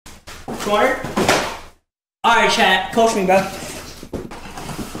200? Alright, chat. Coach me, bro.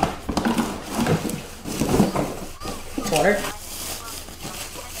 200?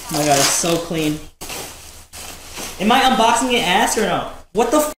 Oh my god, it's so clean. Am I unboxing it ass or no?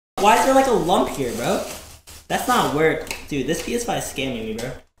 What the f? Why is there like a lump here, bro? That's not weird. Dude, this PS5 is scamming me,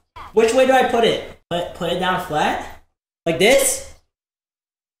 bro. Which way do I put it? Put it down flat? Like this?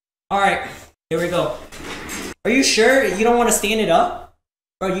 Alright, here we go. Are you sure you don't want to stand it up?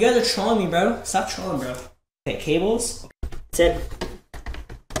 Bro, you guys are trolling me, bro. Stop trolling, bro. Okay, cables. That's it.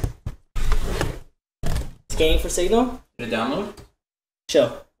 Scanning for signal. Did it download?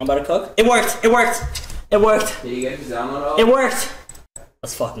 Chill. I'm about to cook. It worked! It worked! It worked! Did you get the download all? It worked!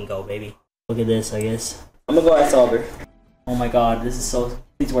 Let's fucking go, baby. Look at this, I guess. I'm gonna go ask Oliver. Oh my god, this is so...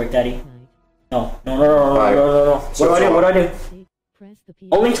 Please work, daddy. No. No, no, no, no, no, no, no. What do I do? What do I do?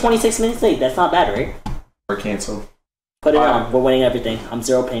 Only 26 minutes late. That's not bad, right? We're canceled. Put it on. We're winning everything. I'm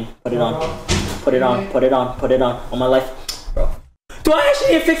zero pain. Put it on. Put it on. Put it on. Put it on. On my life. Bro. Do I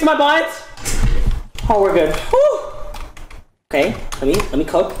actually need to fix my blinds? Oh, we're good. Woo! Okay. Let me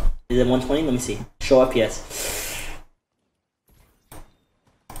cook. Is it 120? Let me see. Show FPS.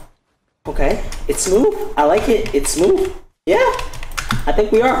 Okay. It's smooth. I like it. It's smooth. Yeah. I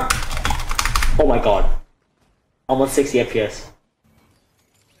think we are. Oh my god. Almost 60 FPS.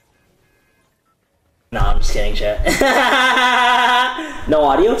 Nah, I'm just kidding, chat. No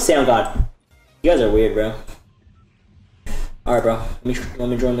audio? Stay on God. You guys are weird, bro. Alright, bro. Let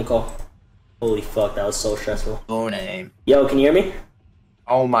me join the call. Holy fuck, that was so stressful. Full name. Yo, can you hear me?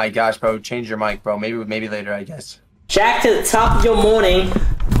 Oh my gosh, bro. Change your mic, bro. Maybe later, I guess. Jack to the top of your morning.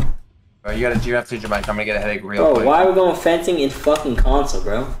 Bro, you have to change your mic. I'm gonna get a headache real quick. Bro, why are we going fencing in fucking console,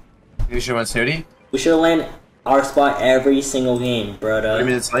 bro? You should went snooty? We should have landed our spot every single game, bro. 30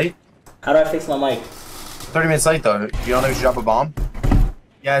 minutes late? How do I fix my mic? 30 minutes late, though. You don't know you should drop a bomb?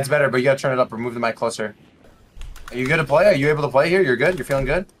 Yeah, it's better, but you gotta turn it up or move the mic closer. Are you good to play? Are you able to play here? You're good? You're feeling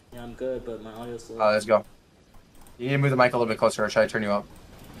good? Yeah, I'm good, but my audio's slow. Let's go. You need to move the mic a little bit closer, or should I turn you up?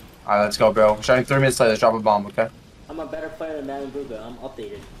 Alright, let's go, bro. Showing 30 minutes late. Let's drop a bomb, okay? I'm a better player than Madden Bruga. I'm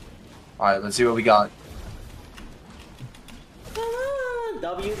updated. Alright, let's see what we got.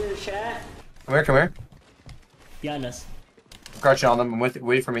 W to the chat. Come here, come here. Behind us. I'm crouching on them.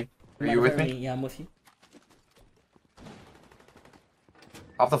 Wait for me. Are you with me? Yeah, I'm with you.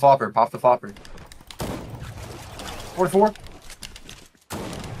 Pop the flopper. Pop the flopper. 44.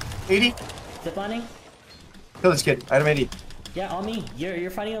 80. Zip lining? Kill this kid. Item 80. Yeah, on me. You're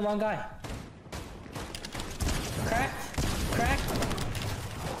fighting the wrong guy. Crack. Crack.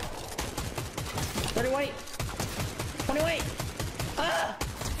 30 white. 20 white. Ah!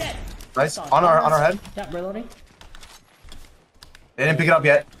 Dead. Nice. On our head. Yeah, reloading. They didn't pick it up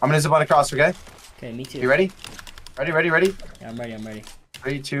yet. I'm gonna zip on across, okay? Okay, me too. You ready? Ready? Yeah, I'm ready.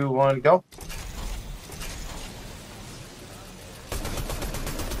 3, 2, 1, go.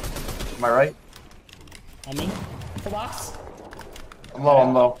 Am I right? On me. Full box. I'm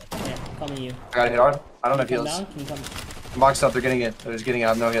low. Yeah, coming to you. I gotta hit hard. I don't have Come heals. down. Can you come? I'm boxed up. They're getting in. They're just getting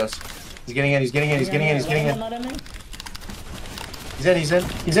out. No heals. He's getting in. He's getting in. He's getting in. He's getting in.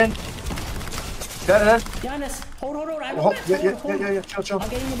 He's in. Dead. Behind us. Hold. I Hold. Yeah. Chill. I'm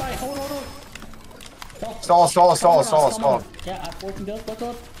getting your body. Hold. Stall. Yeah, I have 14 builds.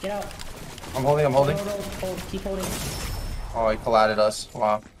 Build. Get out. I'm holding. Hold. Keep holding. Oh, he collided us.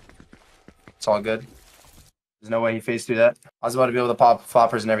 Wow. It's all good. There's no way he phased through that. I was about to be able to pop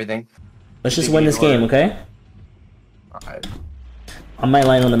floppers and everything. Let's just win this game, okay? Alright. I might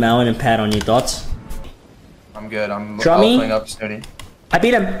line on the mountain and pat on your thoughts. I'm good. I'm Drummy? playing up snooty. I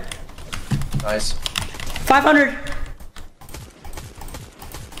beat him. Nice. 500.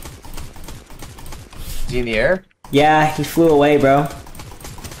 Is he in the air? Yeah, he flew away, bro.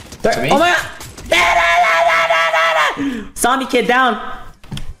 To me? Oh my god! Zombie kid down.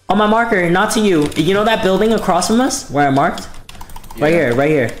 On my marker, not to you. You know that building across from us where I marked? Yeah. Right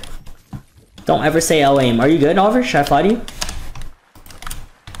here. Don't ever say L aim. Are you good, Oliver? Should I fly to you?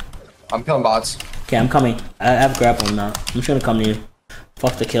 I'm killing bots. Okay, I'm coming. I have grapple now. I'm just gonna come to you.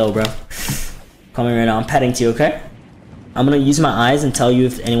 Fuck the kill, bro. Coming right now. I'm petting to you, okay? I'm gonna use my eyes and tell you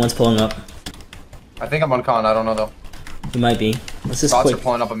if anyone's pulling up. I think I'm on con. I don't know though. You might be. Let's just Bots quick. are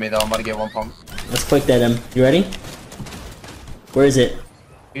pulling up on me though. I'm about to get one pump. Let's quick that him. You ready? Where is it?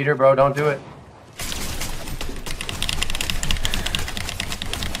 Peter, bro, don't do it.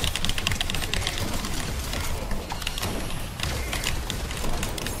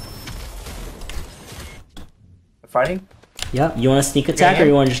 They're fighting? Yeah. You want a sneak attack or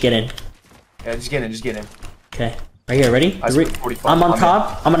you want to just get in? Yeah, just get in. Okay. Right here. Ready? I spent 45. I'm on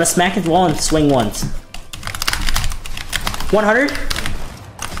top. I'm gonna smack his wall and swing once. 100.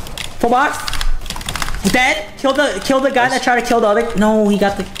 Full box. Dead. Kill the guy that tried to kill the other. No, he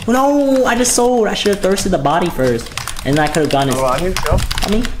got the. No, I just sold. I should have thirsted the body first, and then I could have gone his. Oh, on you, chill.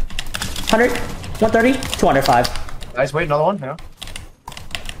 On me. 100, 130, 205. Nice. Wait, another one. Yeah.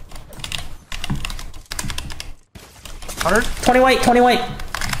 100. 20 white. 20 white.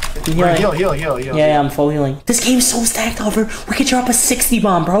 Heal. Yeah, I'm full healing. This game's so stacked, Oliver. We could drop a 60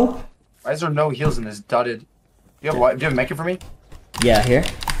 bomb, bro. Why is there no heals in this dudded? You have what? Do you have a make it for me? Yeah, here.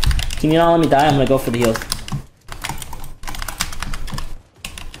 Can you not let me die? I'm gonna go for the heals.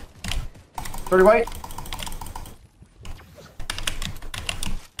 30 white.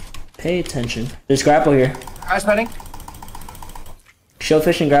 Pay attention. There's grapple here. Ice padding.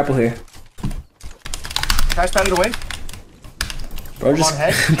 Shellfish and grapple here. Ice padded away. Bro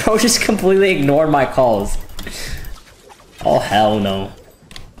bro just completely ignored my calls. Oh hell no.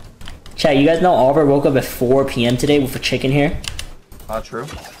 Chat, you guys know Oliver woke up at 4 p.m. today with a chicken here? Not true.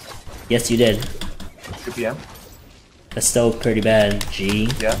 Yes, you did. 2 p.m. That's still pretty bad. G.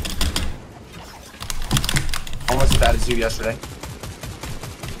 Yeah. Almost as bad as you yesterday.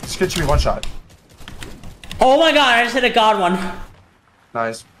 This kid should be one shot. Oh my god, I just hit a god one.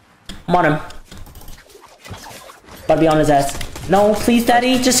 Nice. I'm on him. About to be on his ass. No, please,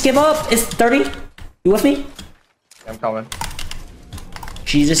 daddy, just give up. It's 30. You with me? Yeah, I'm coming.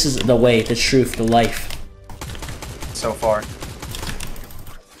 Jesus is the way, the truth, the life. So far.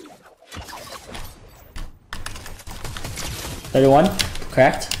 One,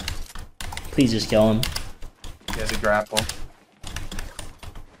 cracked. Please just kill him. He has a grapple.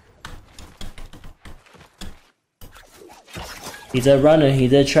 He's a runner,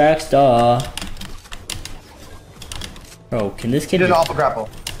 he's a track star. Bro, can this kid... He did an awful grapple.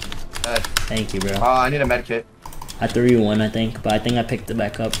 Thank you, bro. I need a med kit. I threw you one, I think, but I think I picked it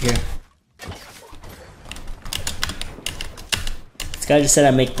back up here. This guy just said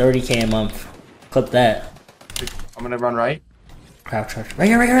I make 30k a month. Clip that. I'm gonna run right. Crouch. Right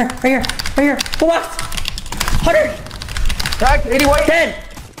here. Full box. 100. Cracked. 80 white. Dead.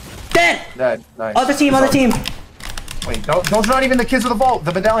 Dead. Nice. Other team. Wait, those are not even the kids with the vault.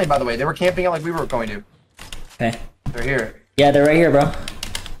 The medallion, by the way. They were camping out like we were going to. Okay. They're here. Yeah, they're right here, bro.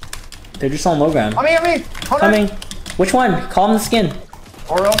 They're just on low ground. On me. 100. Coming. Which one? Call him the skin.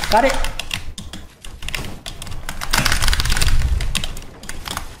 Oro. Got it.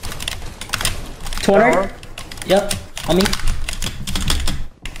 $200. Yep. On me.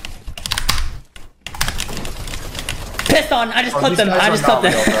 Pissed on. I just clipped him.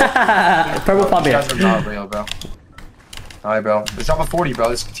 Purple pump here. These guys are not real, bro. Alright, bro. Let's drop a 40, bro.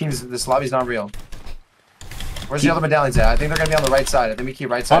 This lobby's not real. Where's the other medallions at? I think they're gonna be on the right side. I think we keep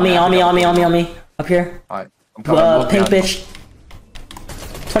right side. On me. Up here. Alright. I'm coming. Pink bitch.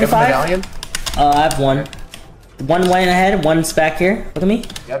 25. Medallion? I have one. One went ahead, one's back here. Look at me.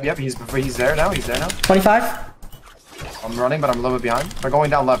 Yep. He's there now. 25. I'm running, but I'm a little bit behind. They're going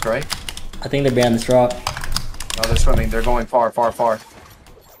down left, right? I think they're behind this rock. No, they're swimming. They're going far.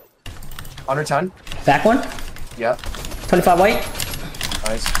 110. Back one. Yep. 25 white.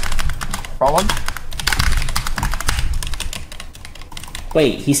 Nice. Front one.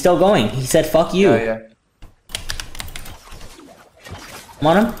 Wait, he's still going. He said fuck you. Yeah. I'm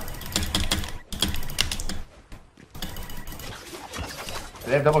on him. Do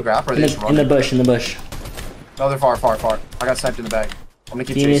they have double grab or are they just running? In the bush. No, they're far. I got sniped in the bag. I'm gonna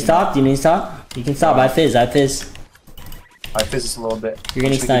keep Do you need to stop? You can stop. No. I fizz. I fizz this a little bit. You're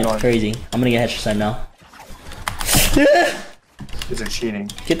getting sniped. Crazy. I'm gonna get headshot now. These are cheating.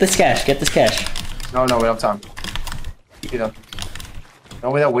 Get this cash. No, we don't have time. Get them. No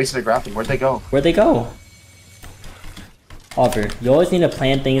way that wasted a graphic. Where'd they go? Oliver, you always need to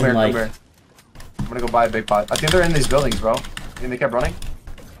plan things in life. Come here. I'm gonna go buy a big pot. I think they're in these buildings, bro. You think they kept running?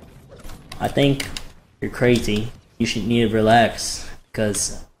 I think you're crazy. You should need to relax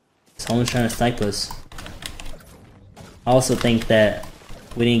because someone's trying to snipe us. I also think that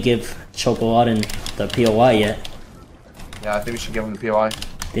we didn't give Chocolate the POI yet. Yeah, I think we should give him the POI.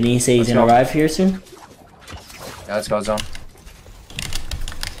 Didn't he say he's gonna arrive here soon? Yeah, let's go, zone.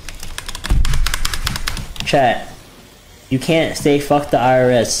 Chat, you can't say fuck the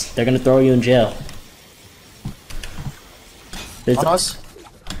IRS. They're gonna throw you in jail. On us.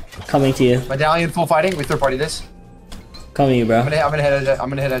 Coming to you. Medallion full fighting. We third party this. Coming to you, bro. I'm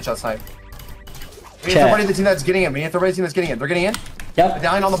gonna hit headshot snipe. We need to third party the team that's getting in. They're getting in. Yep.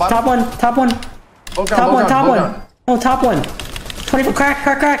 Medallion on the bottom. Top one. Top one. No, top one. 24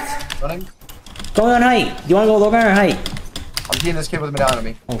 cracked. Running. Going on height. Do you wanna go low ground or height? I'm getting this kid with a medallion on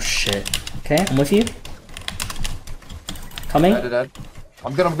me. Oh shit. Okay, I'm with you. Coming. Dead.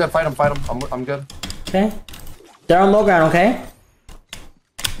 I'm good. Fight him. I'm good. Okay. They're on low ground, okay?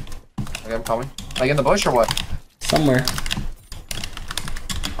 Okay, I'm coming. Like in the bush or what? Somewhere.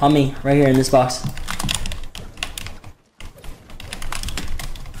 On me, right here in this box.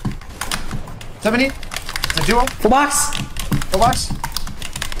 70. It's a duo. Full box. Full box.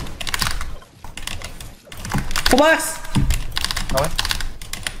 Full box. Coming.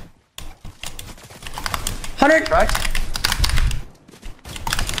 100. Cracked.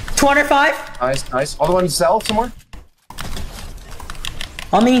 205. Nice, nice. All the ones sell somewhere?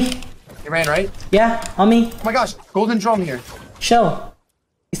 On me. He ran, right? Yeah, on me. Oh my gosh, golden drum here. Show.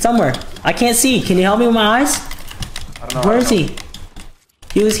 He's somewhere. I can't see. Can you help me with my eyes? I don't know. Where is he?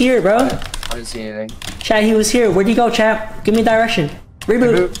 He was here, bro. I didn't see anything. Chat, he was here. Where'd you go, chat? Give me direction.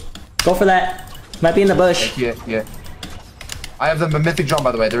 Reboot. Go for that. Might be in the bush. Yeah, yeah. I have the mythic drum,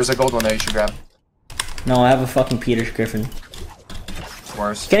 by the way. There's a gold one there you should grab. No, I have a fucking Peter Griffin. It's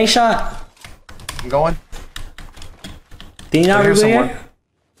worse. Getting shot. I'm going. Did he not reboot here?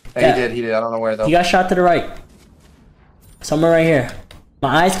 Hey, Yeah. he did. I don't know where though. He got shot to the right. Somewhere right here.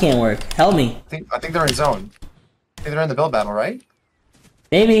 My eyes can't work. Help me. I think they're in zone. I think they're in the build battle, right?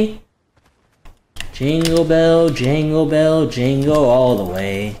 Maybe. Jingle bell, jingle all the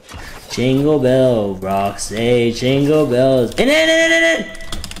way. Jingle bell, rocks say jingle bells. In.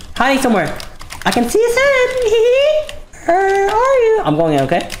 Hiding somewhere. I can see his head. Where are you? I'm going in,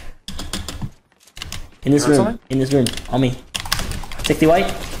 okay? In this room. Something? In this room. On me. 60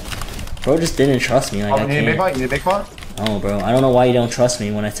 white. Bro just didn't trust me. Like, I you need a big can't. pot? You need a big pot? Oh, bro. I don't know why you don't trust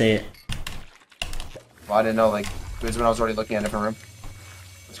me when I say it. Well, I didn't know. Like, it was when I was already looking at a different room.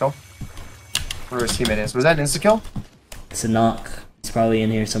 Let's go. Where his teammate is. Was that an insta kill? It's a knock. He's probably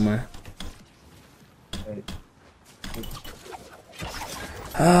in here somewhere.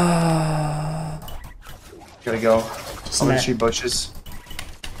 Gotta go. I'm gonna Smack. shoot bushes.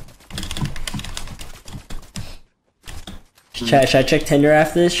 Chat, should I check Tinder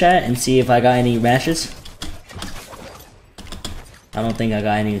after this chat and see if I got any matches? I don't think I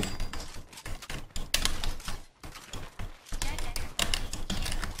got any.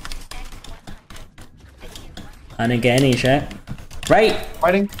 I didn't get any, chat. Right!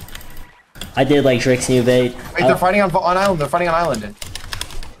 Fighting. I did like Drake's new bait. Wait, they're fighting on island. They're fighting on island.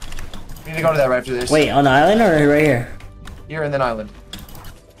 We need to go to that right after this. Wait, on the island or right here? Here and then island.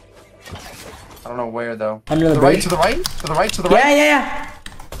 I don't know where though. Under the right, bridge? to the right? To the right? To the Yeah, right? yeah.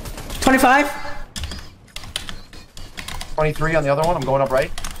 25? 23 on the other one. I'm going up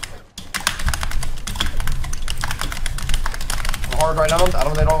right. I'm hard right now. I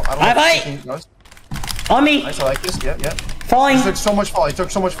don't know. Fight! On me! Nice, I like this. Yeah, yeah. Falling! He took so much fall. He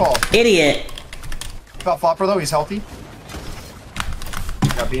took so much fall. Idiot! He got flopper though. He's healthy.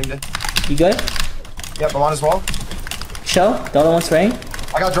 Got beamed in. You good? Yep, I'm on his wall. Show? The other one's spraying?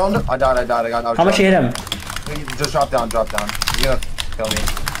 I got drowned. I died. I got out. How much you hit him? Just drop down. Drop down. You're gonna kill me.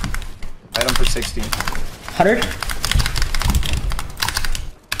 I hit him for 60. 100?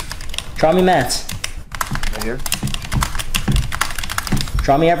 Draw me mats. Right here.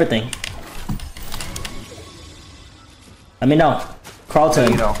 Draw me everything. Let me know. Crawl to You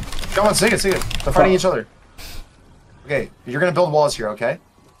him. know. Come on, sing it. They're fighting each other. Okay, you're gonna build walls here, okay?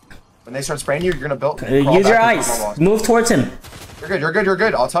 When they start spraying you, you're gonna build. Use your eyes. Move towards him. You're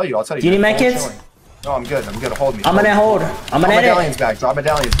good. I'll tell you. Do you need med kits? No, I'm good. Hold me. I'm gonna hold. I'm gonna edit. Medallions back. Drop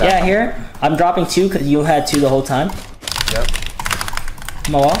medallions back. Yeah, here. I'm dropping 2 because you had 2 the whole time. Yep.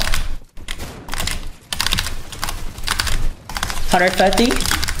 My wall. 150.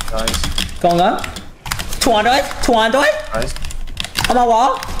 Nice. Going up. 200. 200. Nice. On my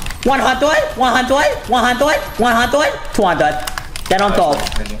wall. 100. 200. Then on top.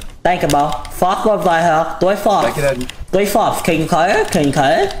 Thank you, bro. Fuck love thy heart. Do I fuck? Do I fuck? Can you call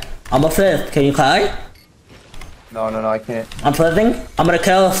it? I'm a flip. Can you call it? No, I can't. I'm flipping. I'm gonna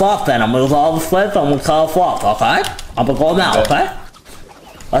kill a flop then. I'm gonna go the flip. I'm gonna kill a flop, okay? I'm gonna go now, okay?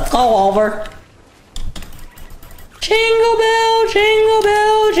 Let's go over. Jingle bell,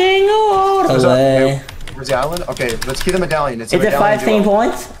 jingle all the way. Where's the island? Okay, let's keep the medallion. Is it 15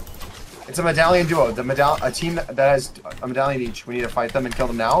 points? It's a medallion duo. A team that has a medallion each. We need to fight them and kill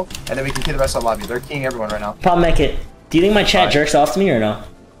them now, and then we can kill the rest of the lobby. They're keying everyone right now. Probably make it. Do you think my chat jerks off to me or no?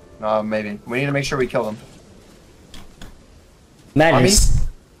 Maybe. We need to make sure we kill them. Madness.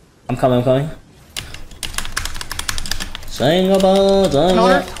 I'm coming. Jingle bell,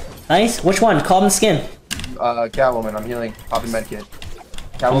 jingle. Nice. Which one? Call him skin. Catwoman. I'm healing. Popping medkit.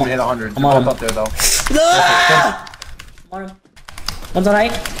 Catwoman hit 100. I'm on both up there though. One's on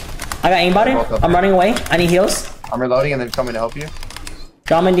height. I got aimbotted. I'm running away. I need heals. I'm reloading and then coming to help you.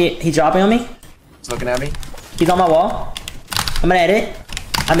 He's dropping on me. He's looking at me. He's on my wall. I'm gonna edit.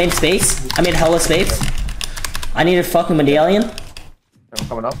 I made space. I made hella space. I need a fucking medallion. I'm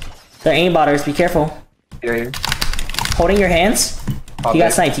coming up. They're aimbotters. Be careful. Here. Holding your hands. Pop He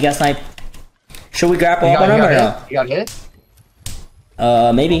got it. sniped. He got sniped. Should we grapple up on him or no? You got hit?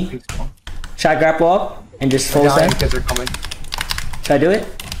 Maybe. Should I grapple up and just full stand? Kids are coming. Should I do it?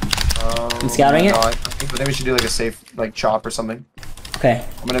 I'm scouting it. I think we should do like a safe like chop or something. Okay.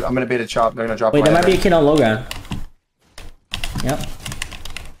 I'm gonna bait a chop. They're gonna drop. Wait, there might be a kid on low ground. Yep.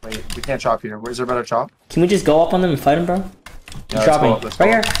 Wait, we can't chop here. Where's there a better chop? Can we just go up on them and fight him, bro? Yeah, He's dropping. let's go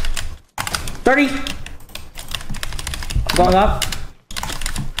Right up. here. 30. Going up.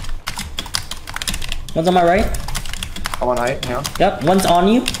 One's on my right. I'm on height. Hang on. Yep. One's on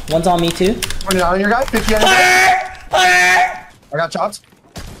you. One's on me too. Running on your guy. 50 on your guy. I got chopped.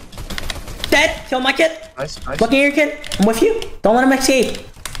 Dead. Kill my kid. Nice. Looking at your kid. I'm with you. Don't let him escape.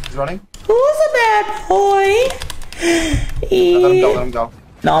 He's running. Who's a bad boy? Let him go.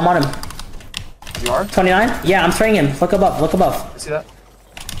 No, I'm on him. You are? 29? Yeah, I'm spraying him. Look above. Look above. I see that.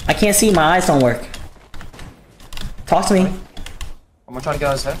 I can't see. My eyes don't work. Talk to me. I'm gonna try to get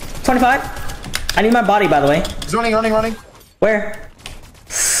on his head. 25. I need my body, by the way. He's running. Where?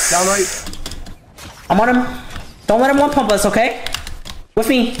 Down right. I'm on him. Don't let him one pump us, okay? With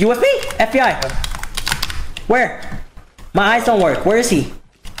me. You with me? FBI. Yeah. Where? My eyes don't work. Where is he?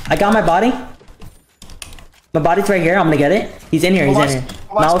 I got my body. My body's right here. I'm gonna get it. He's in here. He's in here.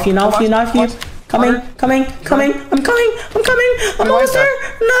 Now if you. Coming. I'm coming. I'm almost there.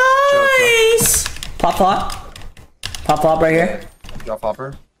 Nice. Pop flop right here. Drop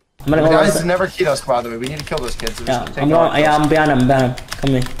popper. I'm gonna go. Guys, never keyed us, by the way. We need to kill those kids. Yeah, I'm going. Yeah, I'm behind him.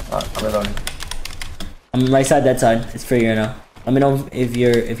 Come in. I'm reloading. I'm right side, that side. It's for you now. Let me know if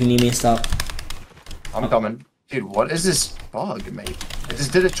you need me to stop. I'm coming. Dude, what is this bug, mate? I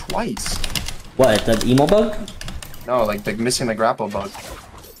just did it twice. What, the emo bug? No, like missing the grapple bug.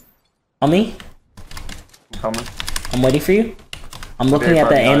 On me? I'm coming. I'm waiting for you. I'm looking at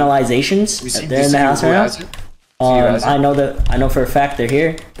the analyzations. They're in the house right now. I know for a fact they're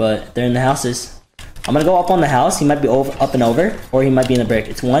here, but they're in the houses. I'm gonna go up on the house. He might be up and over, or he might be in the brick.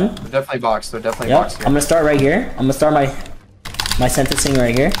 It's one. They're definitely boxed. They're definitely Yep. boxed here. I'm gonna start right here. I'm gonna start my sentencing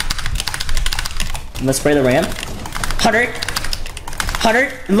right here. I'm gonna spray the ramp. 100.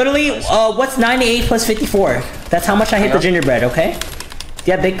 Literally, what's 98 plus 54? That's how much I hit the gingerbread, okay?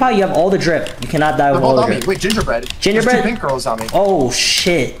 Yeah, Big Pot, you have all the drip. You cannot die with all the drip. Wait, gingerbread. Gingerbread? There's 2 pink girls on me. Oh,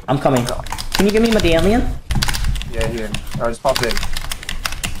 shit. I'm coming. Can you give me my alien? Yeah, here. Alright, just pop big.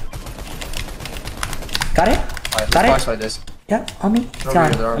 Got it? Alright, Got let's it? box this. Yeah, on me. It's on.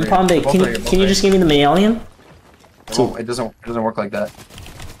 They're over I'm here. palm big. Can you just give me the medallion? It doesn't work like that.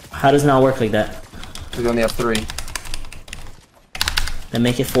 How does it not work like that? We only have 3. Then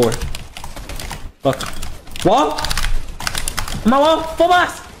make it 4. Look. Wall! My wall! Full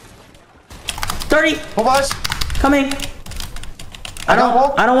box! 30! Full box! Coming! I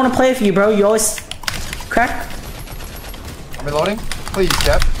don't want to play for you, bro. You always crack. I'm reloading. Please,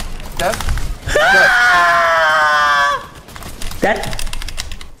 Jeff. Dead?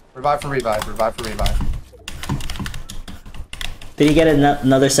 Revive for revive. Did he get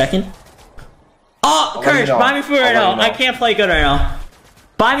another second? Oh, Courage, buy me food right now. I can't play good right now.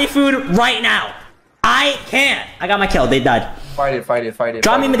 Buy me food right now. I can't. I got my kill. They died. Fight it.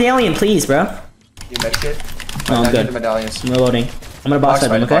 Drop me medallion, please, bro. You medkit? No, I'm good. The medallions. I'm reloading. I'm gonna box fight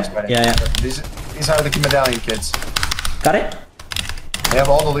them, okay? Yeah. These are the medallion kids. Got it? They have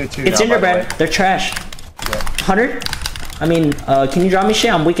all the loot too. It's gingerbread. They're trash. Yeah. 100? I mean, can you drop me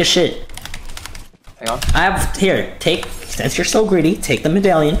shit? I'm weak as shit. Hang on. I have, here, since you're so greedy, take the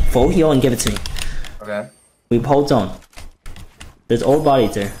medallion, full heal, and give it to me. Okay. We hold zone. There's old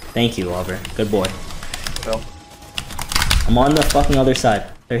bodies there. Thank you, Oliver. Good boy. Phil. I'm on the fucking other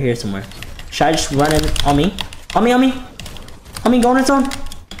side. They're here somewhere. Should I just run in on me? On me, go in zone.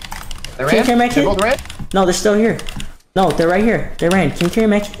 They Can you carry my They kid? both ran? No, they're still here. No, they're right here. They ran. Can you carry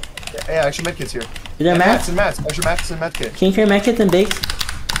my kid? Yeah, extra medkits here. Is there mats? Extra mats and medkit. Can you carry my kid then, Big?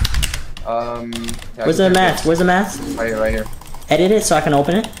 Yeah, Where's the mats? Where's the mats? Right here. Edit it so I can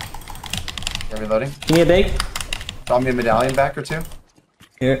open it. Yeah, reloading. Give me a Big. Drop me a medallion back or 2.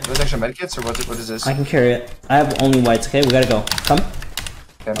 Here. Those extra medkits or what is this? I can carry it. I have only whites, okay? We gotta go. Come.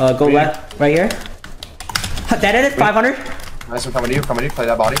 Okay. Go left. Right here. That edit, 500. Nice one, coming to you. Play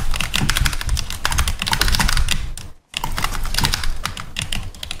that body.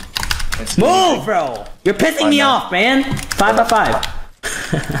 Move, bro! You're pissing me off, man! 5 by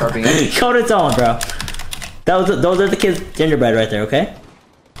 5. Go to zone, bro. Those are the kids' gingerbread right there, okay?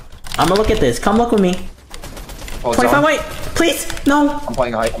 I'm gonna look at this. Come look with me. 25 white! Please! No! I'm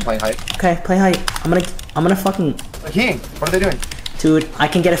playing height. Okay, play height. I'm gonna fucking... King, what are they doing? Dude, I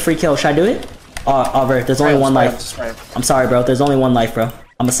can get a free kill. Should I do it? Oliver, there's only one life. I'm sorry, bro. There's only one life, bro.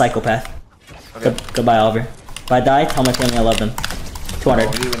 I'm a psychopath. Okay. Goodbye, Oliver. If I die, tell my family I love them. 200.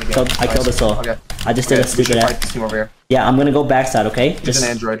 I killed us all. Okay. I just did a stupid fight this team over here. Yeah, I'm gonna go backside, okay? He's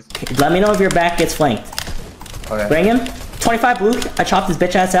an android. Let me know if your back gets flanked. Okay. Bring him. 25 blue. I chopped his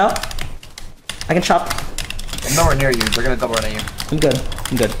bitch ass out. I can chop. I'm nowhere near you. They're gonna double run at you. I'm good.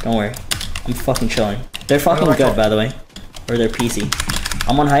 I'm good. Don't worry. I'm fucking chilling. They're fucking good, by the way. Or they're PC.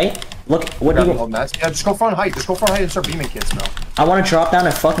 I'm on height. Look, what do you... Yeah, just go front height. Just go front height and start beaming kids, bro. I want to drop down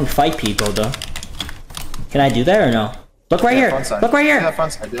and fucking fight people, though. Can I do that or no? Look right here. Look right here. Do that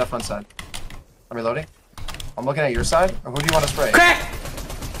front side. Do that front side. I'm reloading. I'm looking at your side. Or who do you want to spray? Crack!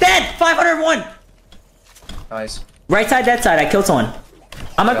 Dead! 501! Nice. Right side, dead side. I killed someone.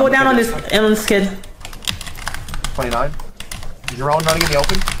 I'm gonna go down on this kid. 29. Jerome running in the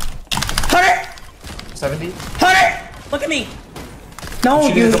open. 100! 70. 100! Look at me! No,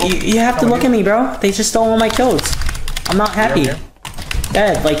 you have to look at me, bro. They just stole all my kills. I'm not happy.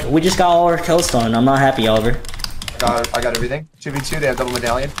 Yeah, like, we just got all our kills stolen. I'm not happy, Oliver. I got everything. 2v2, they have double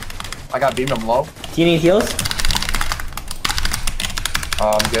medallion. I got beamed, I'm low. Do you need heals?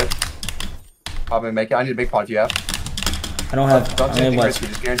 I'm good. Probably make it. I need a big pot if you have. I don't have... Don't do anything risky,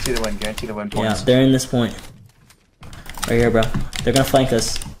 just guarantee the win. Guarantee the win points. Yeah, they're in this point. Right here, bro. They're gonna flank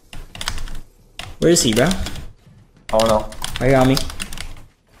us. Where is he, bro? Oh no. Right here on me.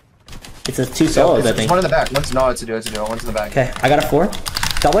 It's a 2 solos, I think. There's one in the back. One's a duo. One's in the back. Okay, I got a 4.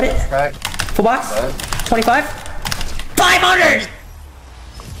 Double it. Crack. Full box. 25. 500!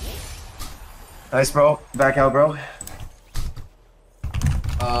 Nice, bro. Back out, bro.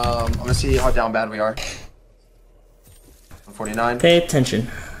 I'm gonna see how down bad we are. 149. Pay attention.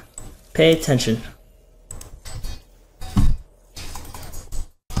 Pay attention.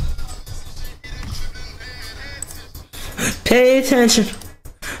 Pay attention.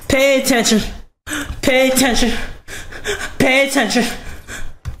 Pay attention. Pay attention. Pay attention.